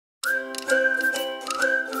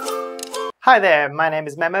Hi there, my name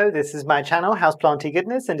is Memo, this is my channel,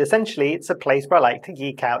 Houseplantygoodness, and essentially it's a place where I like to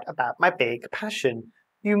geek out about my big passion.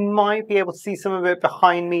 You might be able to see some of it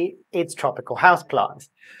behind me, it's tropical houseplants.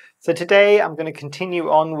 So today I'm going to continue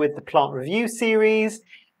on with the plant review series,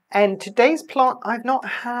 and today's plant I've not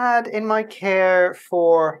had in my care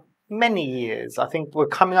for many years. I think we're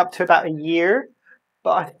coming up to about a year,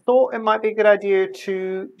 but I thought it might be a good idea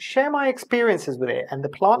to share my experiences with it. And the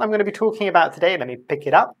plant I'm going to be talking about today, let me pick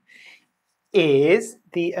it up, is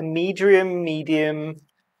the Amydrium Medium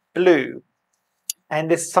Blue.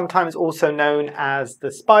 And this is sometimes also known as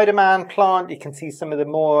the Spider-Man plant. You can see some of the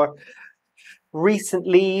more recent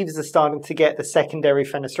leaves are starting to get the secondary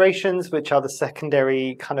fenestrations, which are the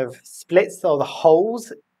secondary kind of splits or the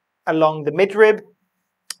holes along the midrib.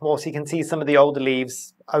 Also, you can see some of the older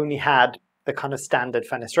leaves only had the kind of standard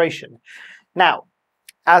fenestration. Now,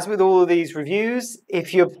 as with all of these reviews,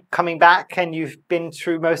 if you're coming back and you've been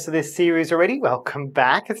through most of this series already, welcome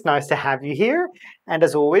back. It's nice to have you here. And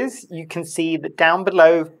as always, you can see that down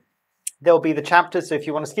below, there'll be the chapters. So if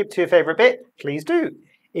you want to skip to your favorite bit, please do.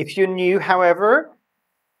 If you're new, however,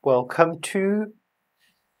 welcome to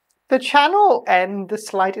the channel and the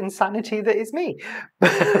slight insanity that is me.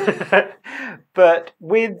 But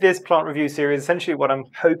with this plant review series, essentially what I'm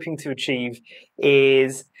hoping to achieve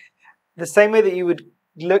is the same way that you would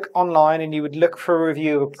look online and you would look for a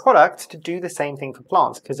review of a product, to do the same thing for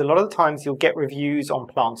plants, because a lot of the times you'll get reviews on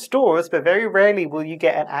plant stores, but very rarely will you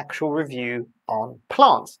get an actual review on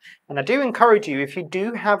plants. And I do encourage you, if you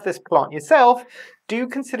do have this plant yourself, do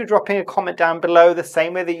consider dropping a comment down below, the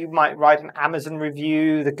same way that you might write an Amazon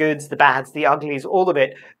review, the goods, the bads, the uglies, all of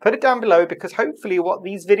it. Put it down below, because hopefully what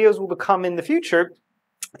these videos will become in the future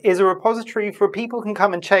is a repository for people can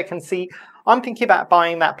come and check and see, I'm thinking about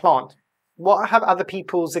buying that plant. What have other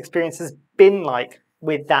people's experiences been like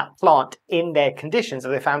with that plant in their conditions?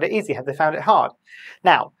 Have they found it easy? Have they found it hard?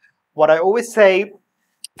 Now, what I always say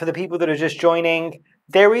for the people that are just joining,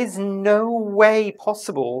 there is no way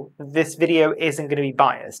possible this video isn't going to be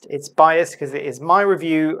biased. It's biased because it is my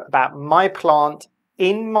review about my plant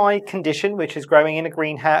in my condition, which is growing in a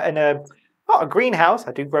greenhouse, not a greenhouse,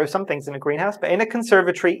 I do grow some things in a greenhouse, but in a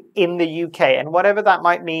conservatory in the UK, and whatever that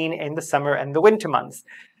might mean in the summer and the winter months.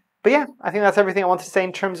 But yeah, I think that's everything I want to say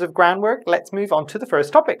in terms of groundwork. Let's move on to the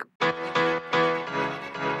first topic.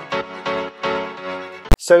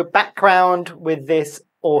 So background with this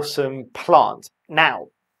awesome plant. Now,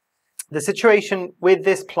 the situation with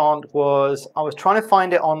this plant was I was trying to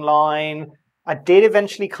find it online. I did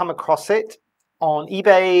eventually come across it on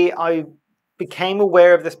eBay. I became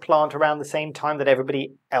aware of this plant around the same time that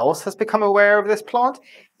everybody else has become aware of this plant.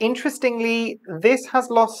 Interestingly, this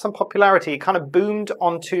has lost some popularity. It kind of boomed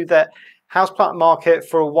onto the houseplant market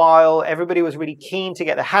for a while. Everybody was really keen to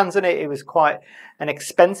get their hands on it. It was quite an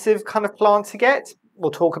expensive kind of plant to get.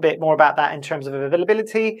 We'll talk a bit more about that in terms of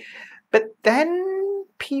availability. But then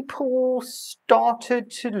people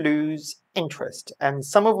started to lose interest. And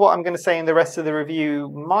some of what I'm going to say in the rest of the review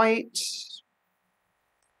might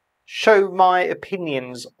show my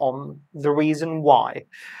opinions on the reason why.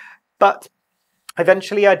 But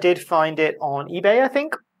eventually I did find it on eBay, I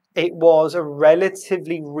think. It was a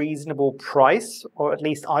relatively reasonable price, or at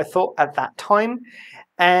least I thought at that time.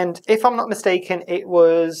 And if I'm not mistaken, it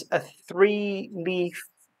was a 3-leaf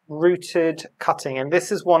rooted cutting. And this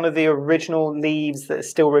is one of the original leaves that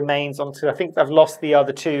still remains onto, I think I've lost the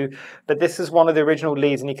other two, but this is one of the original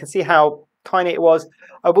leaves. And you can see how tiny it was.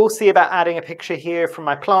 I will see about adding a picture here from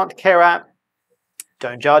my plant care app.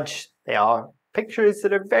 Don't judge. They are pictures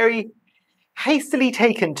that are very hastily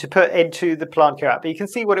taken to put into the plant care app. But you can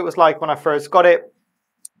see what it was like when I first got it.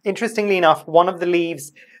 Interestingly enough, one of the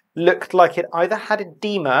leaves looked like it either had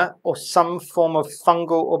edema or some form of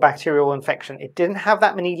fungal or bacterial infection. It didn't have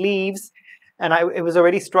that many leaves, and it was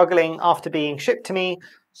already struggling after being shipped to me.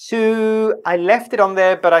 So I left it on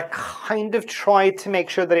there, but I kind of tried to make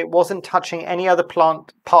sure that it wasn't touching any other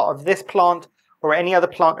plant, part of this plant, or any other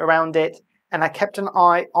plant around it. And I kept an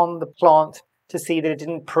eye on the plant to see that it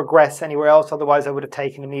didn't progress anywhere else. Otherwise, I would have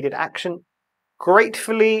taken immediate action.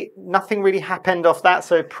 Gratefully, nothing really happened off that.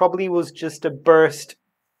 So it probably was just a burst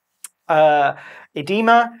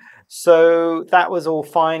edema. So that was all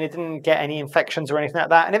fine. It didn't get any infections or anything like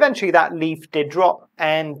that. And eventually that leaf did drop.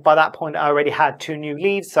 And by that point, I already had 2 new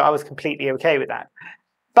leaves. So I was completely okay with that.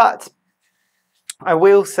 But I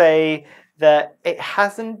will say that it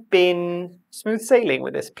hasn't been smooth sailing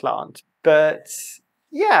with this plant. But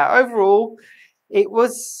yeah, overall, it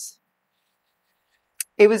was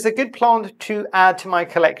a good plant to add to my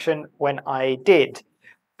collection when I did.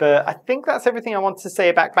 But I think that's everything I wanted to say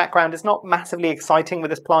about background. It's not massively exciting with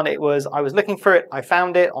this plant. I was looking for it, I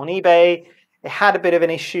found it on eBay. It had a bit of an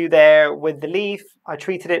issue there with the leaf. I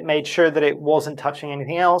treated it, made sure that it wasn't touching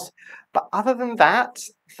anything else. But other than that,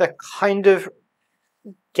 the kind of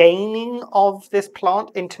gaining of this plant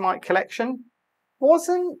into my collection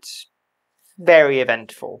wasn't very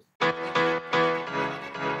eventful.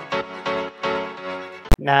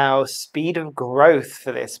 Now, speed of growth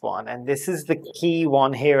for this one, and this is the key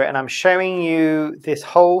one here, and I'm showing you this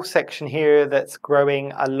whole section here that's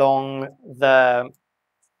growing along the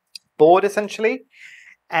board essentially,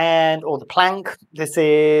 or the plank. This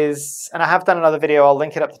is, and I have done another video, I'll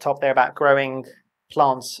link it up at the top there, about growing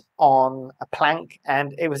plants on a plank,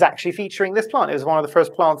 and it was actually featuring this plant. It was one of the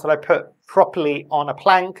first plants that I put properly on a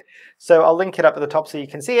plank, so I'll link it up at the top so you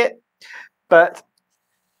can see it. But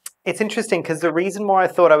it's interesting because the reason why I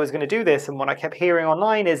thought I was going to do this and what I kept hearing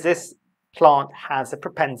online is this plant has a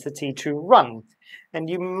propensity to run, and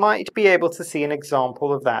you might be able to see an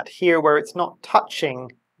example of that here where it's not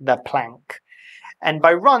touching the plank. And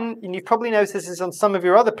by run, and you've probably noticed this on some of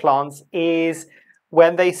your other plants, is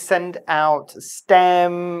when they send out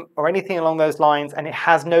stem or anything along those lines and it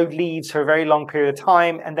has no leaves for a very long period of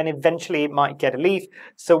time, and then eventually it might get a leaf.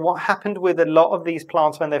 So what happened with a lot of these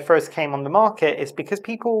plants when they first came on the market is because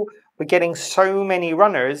people were getting so many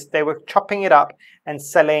runners, they were chopping it up and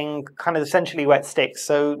selling kind of essentially wet sticks.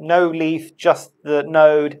 So no leaf, just the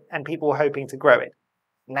node, and people were hoping to grow it.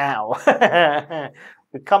 Now,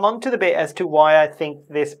 we come on to the bit as to why I think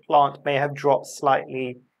this plant may have dropped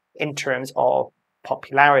slightly in terms of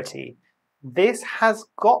popularity. This has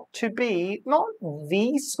got to be not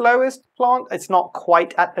the slowest plant. It's not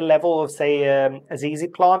quite at the level of, say, a ZZ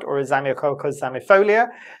plant or a Zamioculcas zamifolia,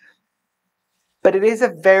 but it is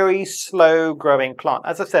a very slow growing plant.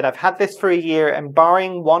 As I've said, I've had this for a year, and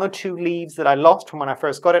barring 1 or 2 leaves that I lost from when I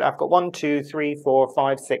first got it, I've got 1, 2, 3, 4,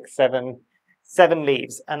 5, 6, 7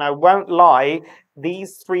 leaves. And I won't lie,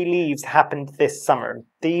 these 3 leaves happened this summer.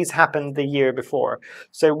 These happened the year before.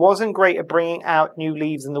 So it wasn't great at bringing out new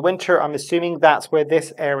leaves in the winter. I'm assuming that's where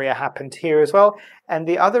this area happened here as well. And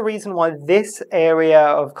the other reason why this area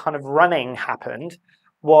of kind of running happened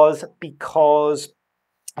was because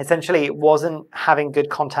essentially it wasn't having good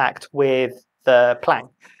contact with the plank.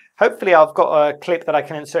 Hopefully I've got a clip that I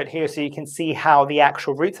can insert here so you can see how the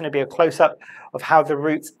actual roots, and it'll be a close-up of how the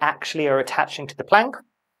roots actually are attaching to the plank.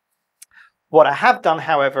 What I have done,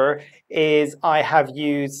 however, is I have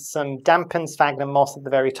used some dampened sphagnum moss at the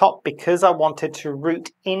very top because I wanted to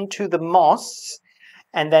root into the moss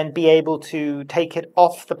and then be able to take it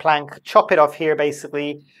off the plank, chop it off here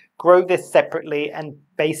basically, grow this separately, and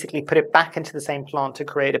basically put it back into the same plant to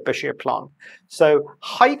create a bushier plant. So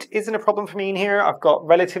height isn't a problem for me in here. I've got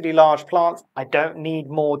relatively large plants. I don't need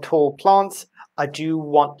more tall plants. I do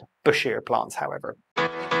want bushier plants, however.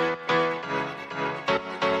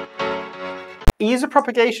 Ease of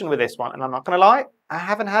propagation with this one, and I'm not going to lie, I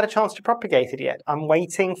haven't had a chance to propagate it yet. I'm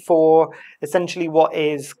waiting for essentially what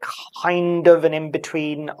is kind of an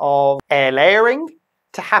in-between of air layering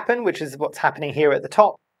to happen, which is what's happening here at the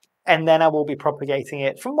top. And then I will be propagating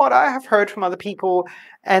it. From what I have heard from other people,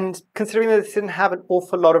 and considering that this didn't have an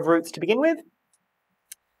awful lot of roots to begin with,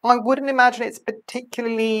 I wouldn't imagine it's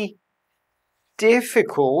particularly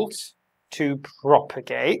difficult to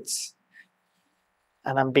propagate.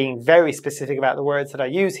 And I'm being very specific about the words that I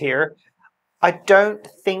use here. I don't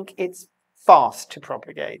think it's fast to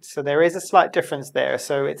propagate. So there is a slight difference there.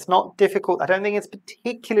 So it's not difficult. I don't think it's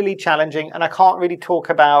particularly challenging. And I can't really talk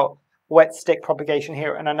about wet stick propagation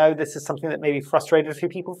here. And I know this is something that maybe frustrated a few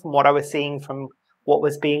people from what I was seeing from what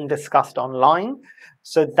was being discussed online.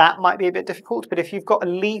 So that might be a bit difficult. But if you've got a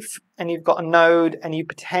leaf and you've got a node and you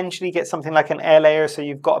potentially get something like an air layer, so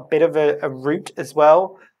you've got a bit of a root as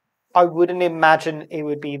well, I wouldn't imagine it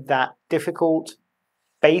would be that difficult.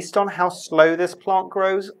 Based on how slow this plant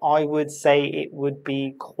grows, I would say it would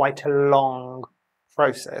be quite a long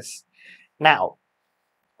process. Now,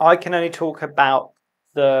 I can only talk about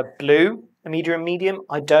the blue Amydrium Medium.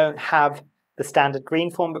 I don't have the standard green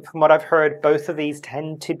form, but from what I've heard, both of these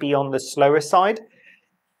tend to be on the slower side.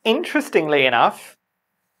 Interestingly enough,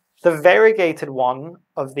 the variegated one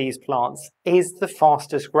of these plants is the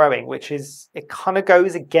fastest growing, which is, it kind of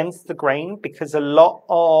goes against the grain because a lot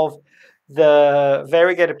of the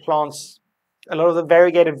variegated plants, a lot of the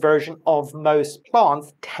variegated version of most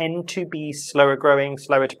plants tend to be slower growing,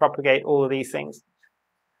 slower to propagate, all of these things.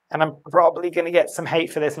 And I'm probably going to get some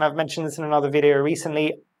hate for this, and I've mentioned this in another video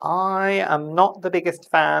recently. I am not the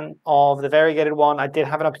biggest fan of the variegated one. I did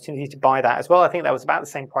have an opportunity to buy that as well. I think that was about the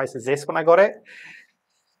same price as this when I got it.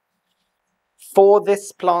 For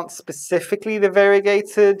this plant specifically, the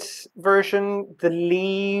variegated version, the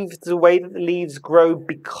leaves, the way that the leaves grow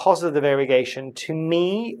because of the variegation, to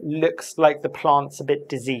me, looks like the plant's a bit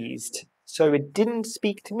diseased. So it didn't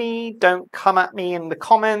speak to me. Don't come at me in the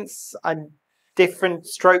comments. Different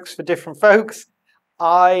strokes for different folks.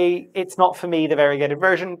 It's not for me, the variegated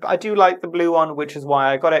version, but I do like the blue one, which is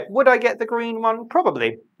why I got it. Would I get the green one?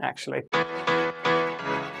 Probably, actually.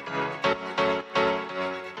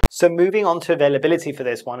 So moving on to availability for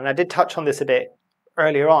this one, and I did touch on this a bit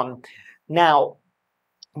earlier on. Now,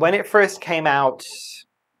 when it first came out,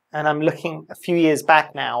 and I'm looking a few years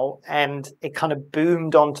back now, and it kind of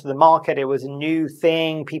boomed onto the market. It was a new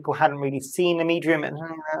thing. People hadn't really seen Amydrium. And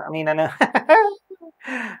I mean, I know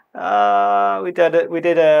we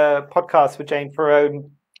did a podcast with Jane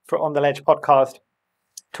Perrone for On the Ledge podcast,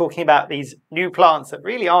 talking about these new plants that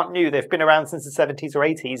really aren't new. They've been around since the 70s or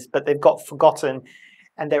 80s, but they've got forgotten.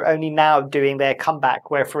 And they're only now doing their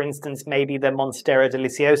comeback, where, for instance, maybe the Monstera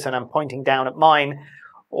deliciosa, and I'm pointing down at mine,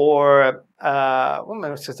 or the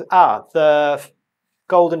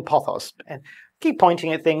golden pothos. And keep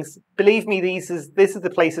pointing at things. Believe me, this is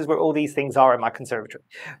the places where all these things are in my conservatory.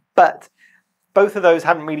 But both of those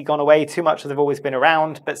haven't really gone away too much, as they've always been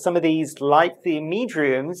around. But some of these, like the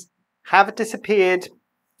Amydriums, have disappeared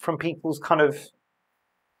from people's kind of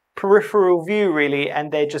peripheral view, really,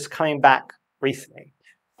 and they're just coming back recently.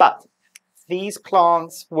 But these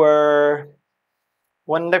plants were,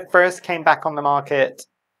 when they first came back on the market,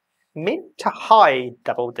 mid to high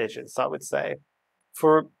double digits, I would say,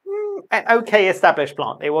 for an okay established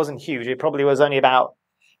plant. It wasn't huge. It probably was only about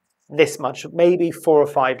this much, maybe 4 or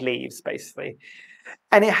 5 leaves, basically.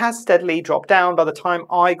 And it has steadily dropped down. By the time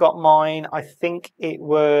I got mine, I think it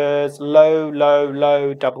was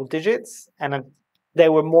low double digits. And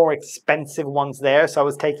there were more expensive ones there, so I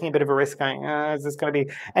was taking a bit of a risk going, is this going to be...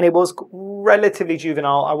 And it was relatively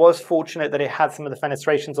juvenile. I was fortunate that it had some of the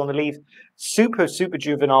fenestrations on the leaf. Super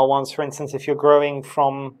juvenile ones, for instance, if you're growing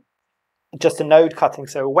from just a node cutting,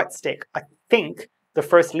 so a wet stick, I think the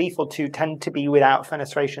first leaf or two tend to be without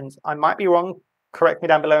fenestrations. I might be wrong. Correct me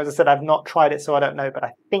down below. As I said, I've not tried it, so I don't know, but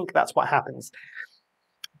I think that's what happens.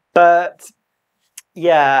 But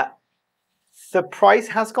yeah, the price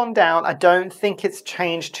has gone down. I don't think it's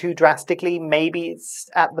changed too drastically. Maybe it's,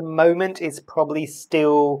 at the moment, it's probably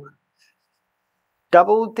still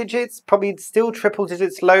double digits, probably still triple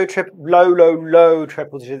digits, low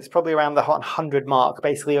triple digits, probably around the 100 mark,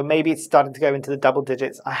 basically, or maybe it's starting to go into the double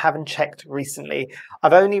digits. I haven't checked recently.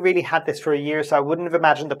 I've only really had this for a year, so I wouldn't have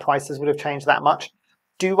imagined the prices would have changed that much.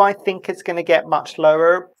 Do I think it's going to get much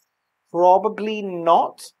lower? Probably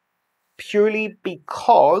not, purely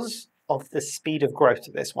because of the speed of growth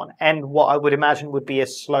of this one, and what I would imagine would be a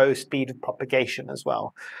slow speed of propagation as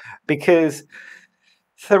well. Because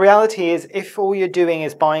the reality is, if all you're doing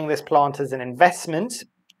is buying this plant as an investment,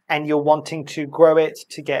 and you're wanting to grow it,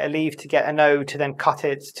 to get a leaf, to get a node, to then cut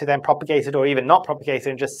it, to then propagate it, or even not propagate it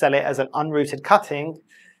and just sell it as an unrooted cutting,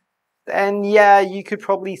 then yeah, you could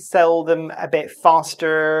probably sell them a bit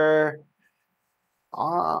faster.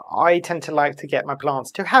 I tend to like to get my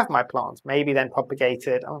plants, to have my plants, maybe then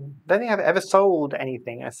propagated. I don't think I've ever sold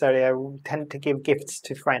anything necessarily. I tend to give gifts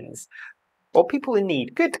to friends or people in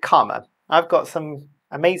need. Good karma. I've got some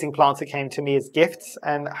amazing plants that came to me as gifts,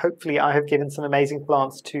 and hopefully I have given some amazing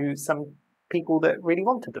plants to some people that really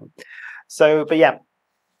wanted them. So, but yeah,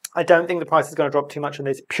 I don't think the price is going to drop too much on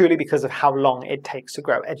this, purely because of how long it takes to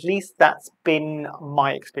grow. At least that's been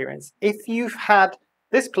my experience. If you've had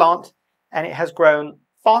this plant and it has grown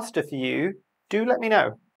faster for you, do let me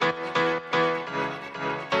know.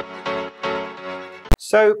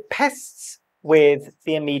 So, pests with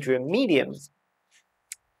the Amydrium mediums.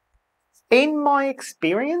 In my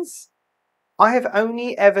experience, I have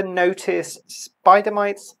only ever noticed spider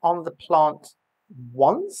mites on the plant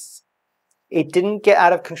once. It didn't get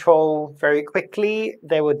out of control very quickly.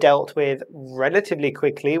 They were dealt with relatively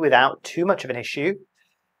quickly without too much of an issue.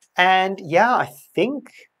 And yeah, I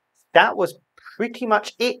think that was pretty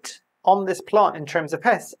much it on this plant in terms of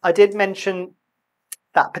pests. I did mention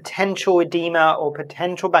that potential edema or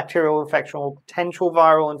potential bacterial infection or potential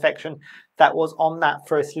viral infection that was on that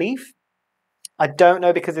first leaf. I don't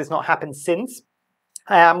know, because it's not happened since.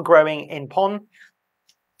 I am growing in pon,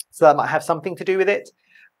 so that might have something to do with it.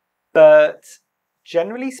 But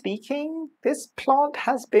generally speaking, this plant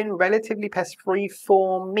has been relatively pest-free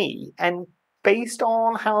for me. And based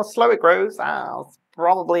on how slow it grows, that's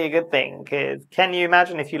probably a good thing. Because can you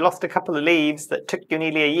imagine if you lost a couple of leaves that took you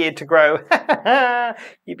nearly a year to grow?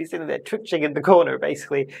 You'd be sitting there twitching in the corner,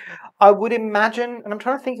 basically. I would imagine, and I'm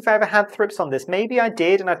trying to think if I ever had thrips on this. Maybe I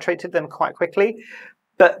did, and I treated them quite quickly.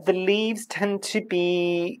 but the leaves tend to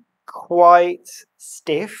be quite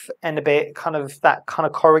stiff and a bit kind of that kind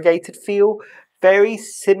of corrugated feel. Very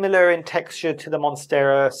similar in texture to the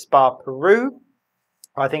Monstera Spa Peru.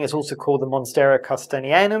 I think it's also called the Monstera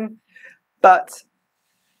Castanianum. But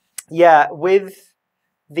yeah, with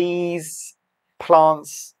these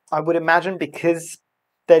plants, I would imagine because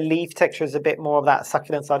their leaf texture is a bit more of that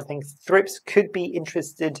succulent side of things, thrips could be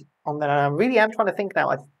interested on that. And I really am trying to think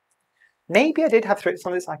now. Maybe I did have thrips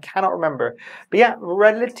on this, I cannot remember. But yeah,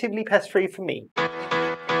 relatively pest-free for me.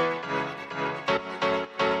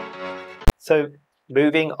 So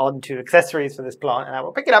moving on to accessories for this plant, and I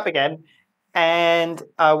will pick it up again, and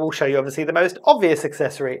I will show you obviously the most obvious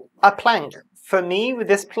accessory, a plank. For me, with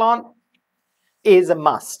this plant, is a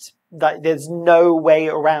must. There's no way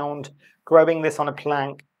around growing this on a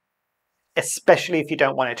plank, especially if you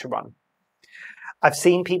don't want it to run. I've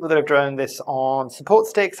seen people that have grown this on support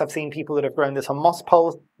sticks. I've seen people that have grown this on moss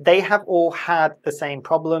poles. They have all had the same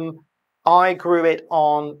problem. I grew it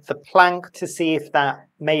on the plank to see if that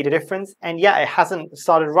made a difference. And yeah, it hasn't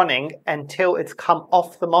started running until it's come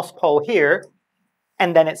off the moss pole here.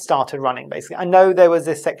 And then it started running, basically. I know there was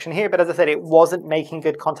this section here, but as I said, it wasn't making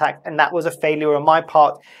good contact. And that was a failure on my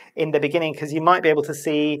part in the beginning, because you might be able to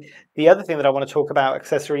see the other thing that I want to talk about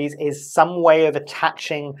accessories is some way of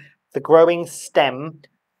attaching the growing stem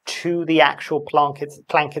to the actual plank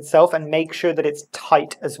itself, and make sure that it's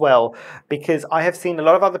tight as well. Because I have seen a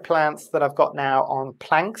lot of other plants that I've got now on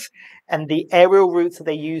planks, and the aerial roots that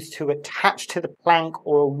they use to attach to the plank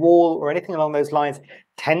or a wall or anything along those lines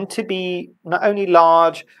tend to be not only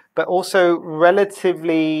large, but also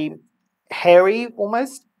relatively hairy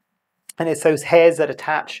almost. And it's those hairs that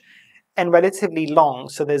attach, and relatively long.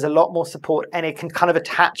 So there's a lot more support, and it can kind of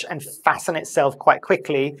attach and fasten itself quite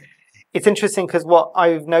quickly. It's interesting because what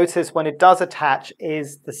I've noticed when it does attach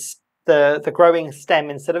is the growing stem,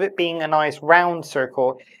 instead of it being a nice round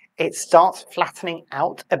circle, it starts flattening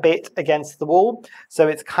out a bit against the wall. So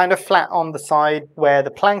it's kind of flat on the side where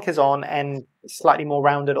the plank is on, and slightly more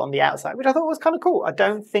rounded on the outside, which I thought was kind of cool. I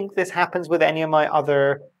don't think this happens with any of my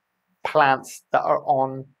other plants that are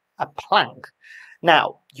on a plank.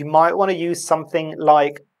 Now, you might want to use something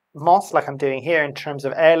like moss, like I'm doing here, in terms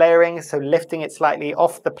of air layering. So lifting it slightly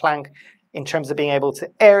off the plank in terms of being able to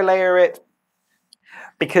air layer it.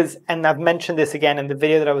 Because, and I've mentioned this again in the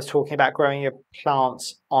video that I was talking about growing your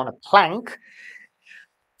plants on a plank.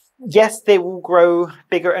 Yes, they will grow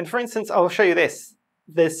bigger. And for instance, I'll show you this.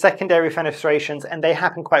 There's secondary fenestrations, and they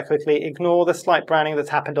happen quite quickly. Ignore the slight browning that's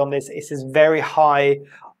happened on this. This is very high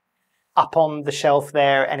up on the shelf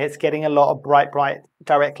there, and it's getting a lot of bright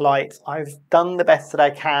direct light. I've done the best that I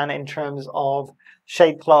can in terms of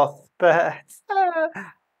shade cloth, but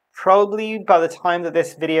probably by the time that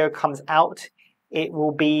this video comes out, it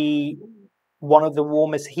will be one of the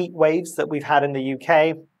warmest heat waves that we've had in the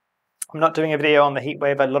UK. I'm not doing a video on the heat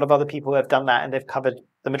wave. A lot of other people have done that, and they've covered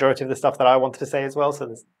the majority of the stuff that I wanted to say as well. So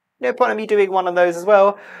there's no point in me doing one of those as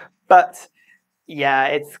well. But yeah,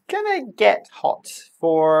 it's gonna get hot.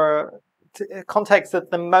 For context,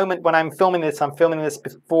 at the moment when I'm filming this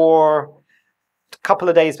before, a couple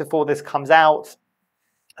of days before this comes out,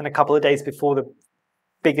 and a couple of days before the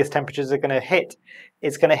biggest temperatures are going to hit.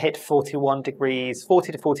 It's going to hit 40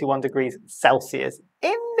 to 41 degrees Celsius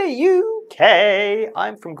in the UK.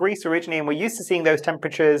 I'm from Greece originally, and we're used to seeing those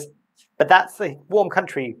temperatures, but that's a warm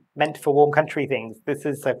country meant for warm country things. This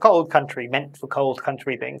is a cold country meant for cold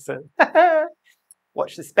country things. So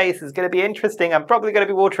watch the space. It's going to be interesting. I'm probably going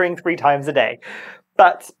to be watering 3 times a day.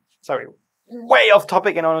 But, sorry, way off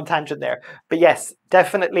topic and on a tangent there. But yes,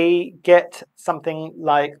 definitely get something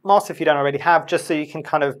like moss if you don't already have, just so you can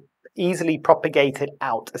kind of easily propagate it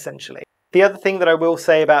out, essentially. The other thing that I will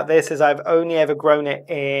say about this is I've only ever grown it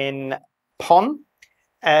in pon.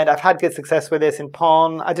 And I've had good success with this in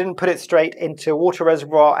pon. I didn't put it straight into a water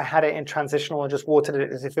reservoir. I had it in transitional and just watered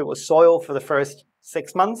it as if it was soil for the first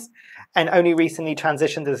 6 months. And only recently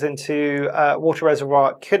transitioned this into a water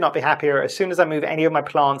reservoir. Could not be happier. As soon as I move any of my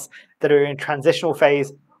plants that are in transitional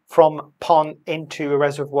phase from pon into a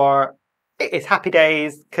reservoir, it's happy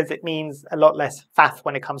days, because it means a lot less faff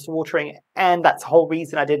when it comes to watering. And that's the whole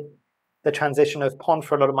reason I did the transition of pon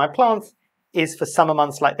for a lot of my plants, is for summer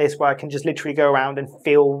months like this, where I can just literally go around and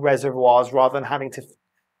fill reservoirs rather than having to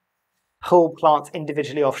pull plants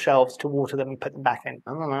individually off shelves to water them and put them back in.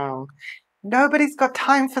 I don't know. Nobody's got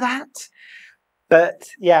time for that. But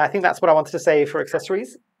yeah, I think that's what I wanted to say for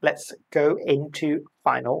accessories. Let's go into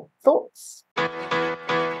final thoughts.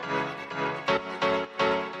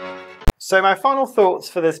 So my final thoughts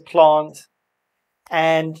for this plant,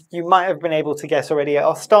 and you might have been able to guess already,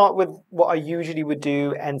 I'll start with what I usually would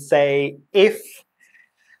do and say, if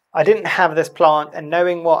I didn't have this plant, and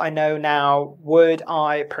knowing what I know now, would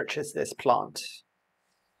I purchase this plant?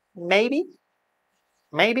 Maybe.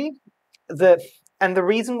 Maybe. And the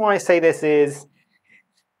reason why I say this is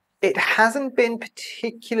it hasn't been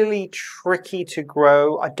particularly tricky to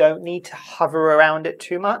grow. I don't need to hover around it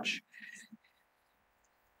too much.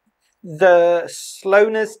 The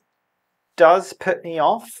slowness does put me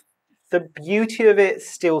off. The beauty of it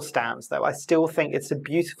still stands, though. I still think it's a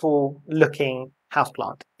beautiful looking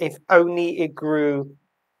houseplant. If only it grew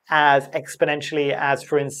as exponentially as,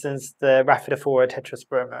 for instance, the Rhaphidophora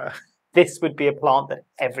tetrasperma. This would be a plant that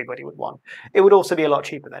everybody would want. It would also be a lot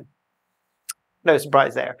cheaper then. No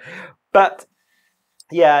surprise there. But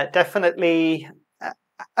yeah, definitely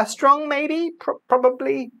a strong maybe,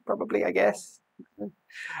 probably, I guess.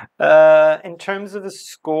 In terms of the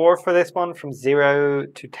score for this one, from 0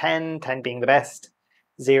 to 10, 10 being the best,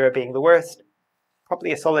 0 being the worst,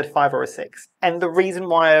 probably a solid 5 or a 6. And the reason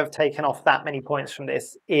why I've taken off that many points from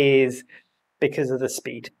this is because of the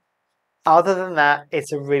speed. Other than that,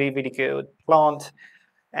 it's a really, really good plant.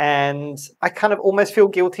 And I kind of almost feel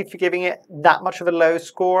guilty for giving it that much of a low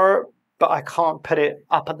score, but I can't put it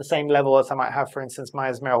up at the same level as I might have, for instance, my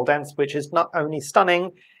Esmeraldense, which is not only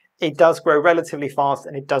stunning, it does grow relatively fast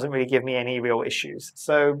and it doesn't really give me any real issues.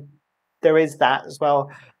 So there is that as well.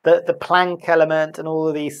 The plank element and all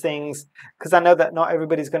of these things, because I know that not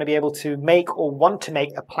everybody's going to be able to make or want to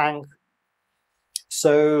make a plank.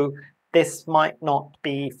 So this might not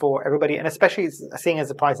be for everybody, and especially seeing as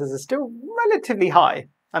the prices are still relatively high.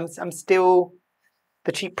 I'm still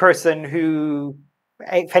the cheap person who,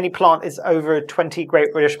 if any plant is over 20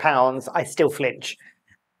 Great British pounds, I still flinch.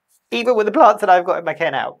 Even with the plants that I've got in my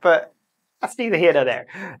care now, but that's neither here nor there.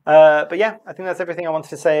 But yeah, I think that's everything I wanted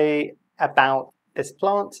to say about this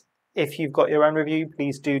plant. If you've got your own review,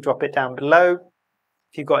 please do drop it down below.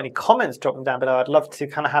 If you've got any comments, drop them down below. I'd love to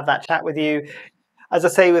kind of have that chat with you. As I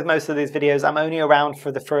say with most of these videos, I'm only around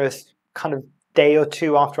for the first kind of day or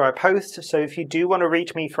two after I post. So if you do want to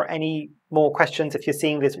reach me for any more questions, if you're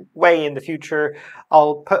seeing this way in the future,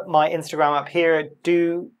 I'll put my Instagram up here.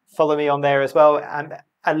 Do follow me on there as well. I'm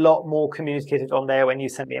a lot more communicated on there when you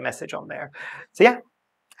send me a message on there. So yeah,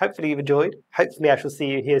 hopefully you've enjoyed. Hopefully I shall see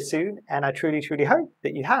you here soon. And I truly, truly hope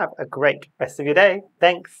that you have a great rest of your day.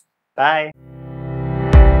 Thanks. Bye.